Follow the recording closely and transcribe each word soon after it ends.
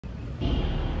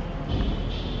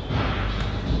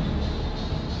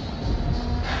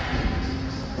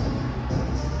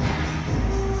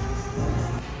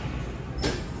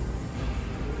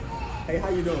Hey, how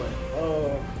you doing?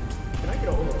 Can I get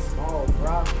a little small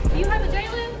fry? Do you have a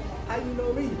Jalen? How you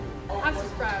know me? I'm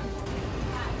subscribed.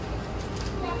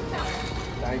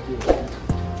 Thank you.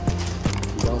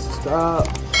 You don't subscribe?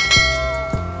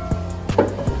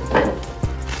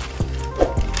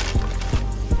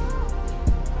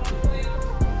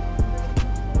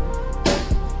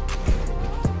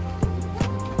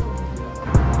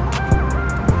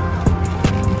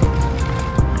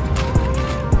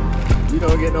 You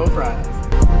don't get no fries.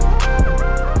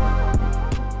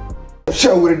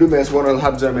 Show what it do, man. It's one of the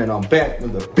Hot man. I'm back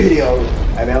with the video.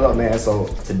 Hey man, look man, so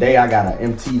today I got an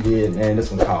MT vid, man. This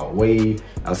one called Wave.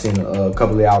 I've seen a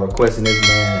couple of y'all requesting this,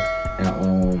 man.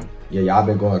 And yeah, y'all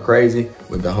been going crazy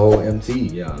with the whole MT.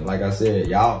 Yeah, like I said,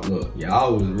 y'all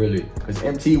was really, cause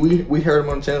MT, we heard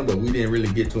him on the channel, but we didn't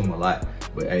really get to him a lot.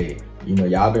 But hey, you know,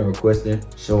 y'all been requesting,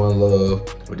 showing love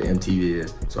with the MT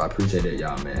vids. So I appreciate that,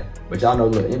 y'all, man. But y'all know,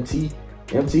 look, MT,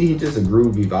 he just a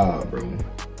groovy vibe, bro.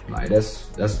 Like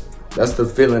that's the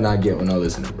feeling I get when I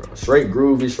listen to, bro. Straight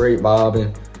groovy, straight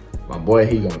bobbing. My boy,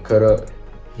 he gonna cut up,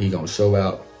 he gonna show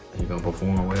out, he gonna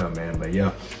perform well, man. But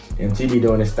yeah, MT be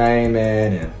doing his thing,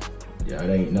 man, and yeah, it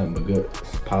ain't nothing but good,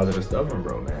 positive stuff from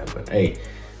bro, man. But hey,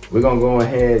 we're gonna go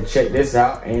ahead and check this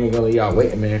out. I ain't gonna leave y'all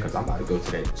waiting, man, cause I'm about to go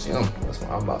to that gym. That's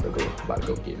why I'm about to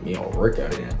go get me a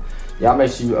workout in. Y'all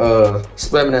make sure you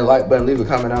spam that like button, leave a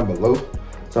comment down below.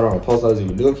 Turn on the post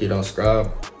notifications if you do, if you don't subscribe.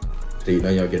 So you know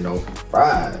you don't get no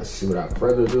fries. So without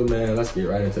further ado, man, let's get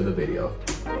right into the video.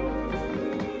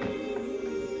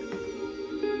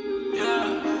 Yeah,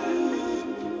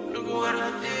 look at what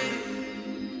I did.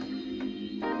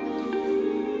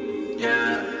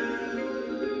 Yeah,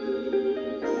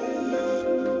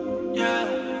 yeah.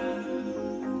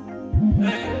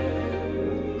 Hey,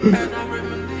 as I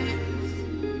reminisce.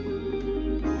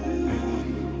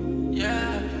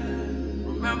 Yeah,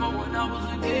 remember when I was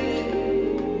a kid.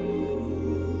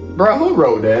 Bro, who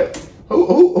wrote that?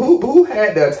 Who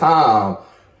had the time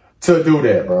to do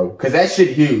that, bro? Cause that shit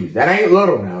huge. That ain't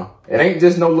little now. It ain't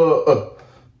just no little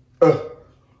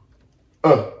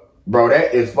bro,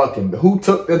 that is fucking, who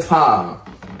took the time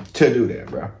to do that,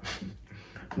 bro?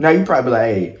 Now you probably like,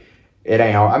 hey, it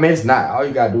ain't hard. I mean, it's not. All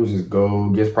you gotta do is just go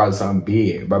get probably something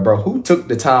big. But bro, who took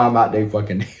the time out they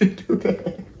fucking day to do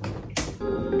that?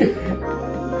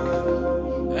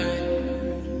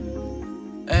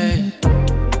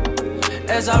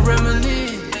 As I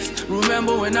reminisce,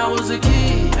 remember when I was a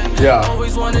kid. Yeah.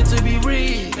 Always wanted to be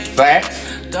rich.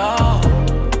 Facts. Dog.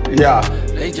 Yeah.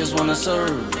 They just wanna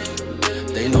serve.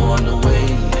 They know I'm the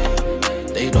way.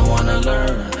 They don't wanna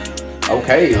learn.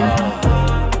 Okay.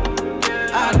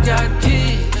 I got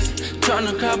kids trying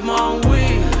to cop my own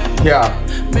wheel. Yeah.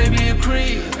 Maybe a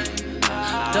crib.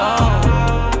 Dog.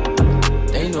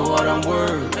 They know what I'm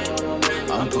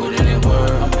worth. I'm putting in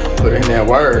work. Put in that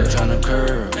word. Trying to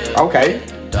curve. Okay.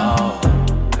 Dog.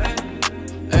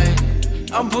 Hey,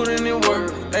 I'm putting in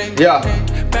work. Hey, Yeah.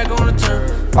 Hey, back on the turf.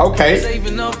 Okay.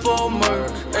 Saving up for a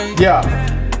Merc. Hey, Yeah.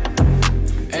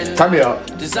 and Turn me up.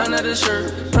 design of the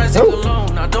shirt. Price it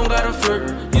alone. I don't got a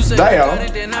flirt. You say Damn. you got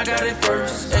it, then I got it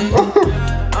first. Hey,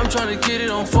 I'm trying to get it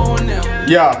on phone now.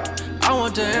 Yeah. I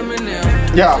want the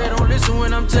Eminem. Yeah. They don't listen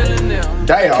when I'm telling them.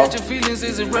 Damn. Catching feelings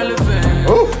is irrelevant.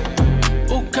 Ooh.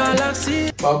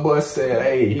 Galaxy. My boy said,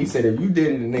 hey, he said, if you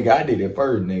did it, nigga, I did it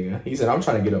first, nigga. He said, I'm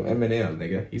trying to get on Eminem,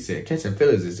 nigga. He said, catching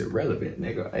feelings is irrelevant,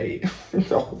 nigga. Hey.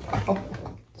 Oh, wow.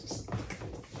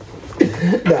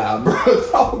 Nah, bro,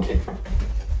 talking.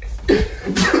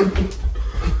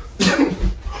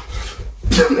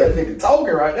 That nigga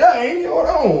talking right now, ain't he? Hold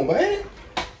on,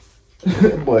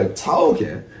 man. Boy,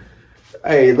 talking.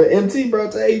 Hey, the MT,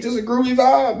 bro, hey, just a groovy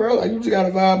vibe, bro. Like, you just got a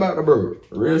vibe out the bro.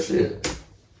 Real shit.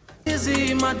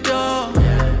 Easy, my dog.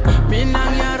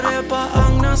 Minang ya repa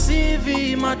ang na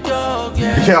CV, my dog.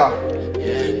 Yeah.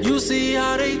 You see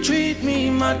how they treat me,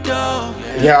 my dog.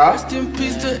 Yeah. Rest in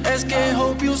peace to SK.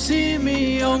 Hope you see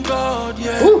me on God.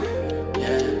 Yeah. Woo.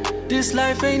 This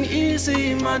life ain't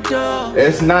easy, my dog.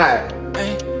 It's not.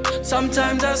 Hey,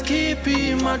 sometimes I skip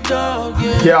it, my dog.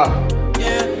 Yeah. Yeah.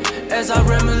 Yeah. As I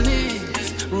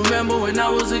reminisce, remember when I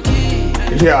was a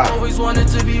kid. Yeah. Always wanted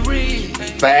to be rich.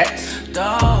 Facts.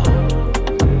 Dog.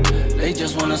 They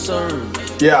just wanna serve.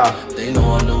 Yeah. They know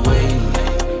on the way.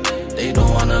 They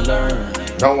don't wanna learn.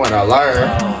 Don't wanna learn.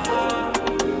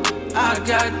 I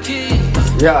got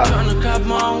kids. Yeah. Trying to cop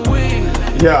my own wheel.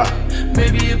 Yeah.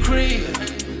 Maybe a crib.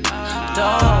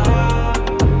 Dog.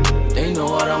 They know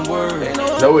what I'm worth.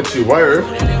 Know what you worth.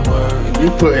 You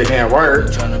put in that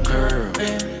work. Trying to curve.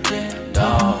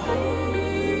 Dog.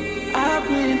 I've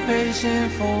been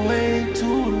patient for way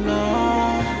too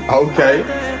long. Okay.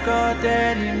 Thank God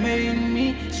that He made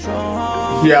me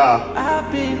strong. Yeah.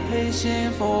 I've been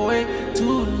patient for way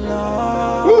too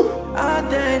long. Woo. I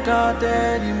thank God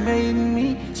that He made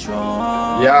me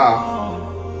strong. Yeah.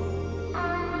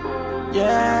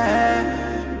 Yeah.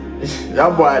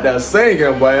 That boy out there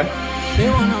singing, boy. They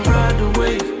wanna ride the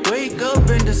wave, wake up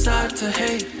and decide to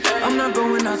hate. I'm not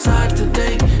going outside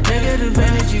today. Negative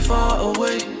energy far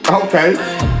away. Okay.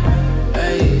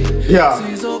 Hey, Yeah.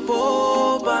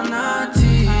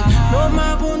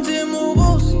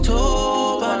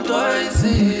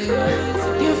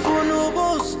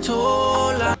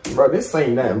 Bro, this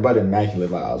ain't nothing but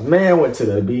immaculate vibes. Man went to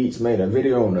the beach, made a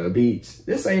video on the beach.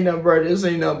 This ain't nothing, bro. This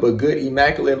ain't nothing but good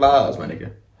immaculate vibes, my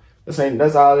nigga.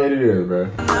 That's all it is,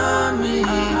 bro.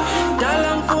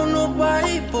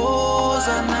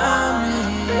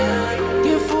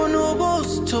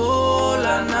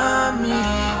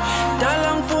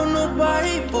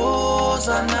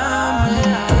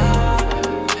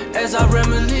 As I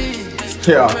reminisce,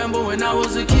 Yeah. remember when I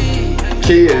was a kid.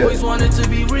 Kid. Always wanted to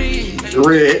be rich.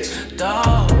 Rich.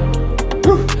 Dog.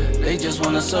 They just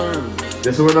wanna serve.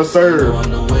 Just wanna serve. On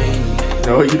the way.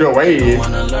 No, you don't wait.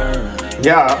 Wanna learn.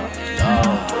 Yeah.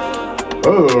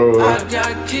 Oh. I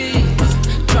got kids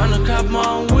tryna cop my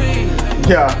own wheel.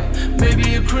 Yeah.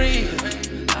 Maybe a crib.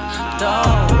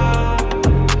 Dog.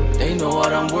 They know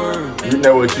what I'm worth. You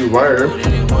know what you were. Put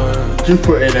in work. You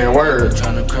put in that word.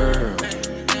 Tryna curve.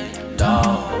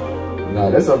 Dog. Nah,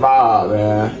 that's a vibe,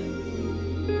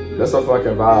 man. That's a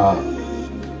fucking vibe.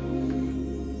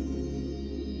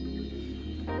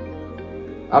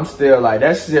 I'm still like,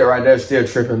 that shit right there still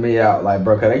tripping me out. Like,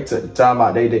 bro, cause they took the time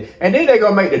out they did. And then they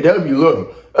gonna make the W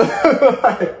little.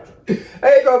 Like,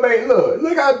 they ain't gonna make,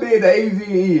 look how big the AZ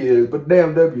is, but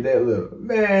damn W that little.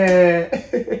 Man.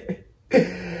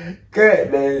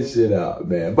 Cut that shit out,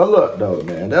 man. But look though,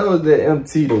 man, that was the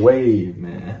Emtee-Wave,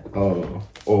 man. Oh,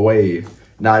 or Wave.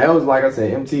 Nah, that was, like I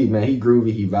said, MT, man, he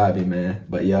groovy, he vibey, man.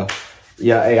 But yeah,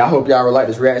 hey, I hope y'all like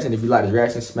this reaction. If you like this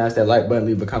reaction, smash that like button,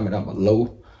 leave a comment down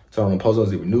below. Turn on the post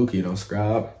notifications if you're new, kid, don't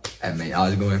subscribe. And man, y'all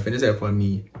just go ahead and finish that for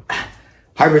me.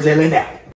 Hyper Jalen out.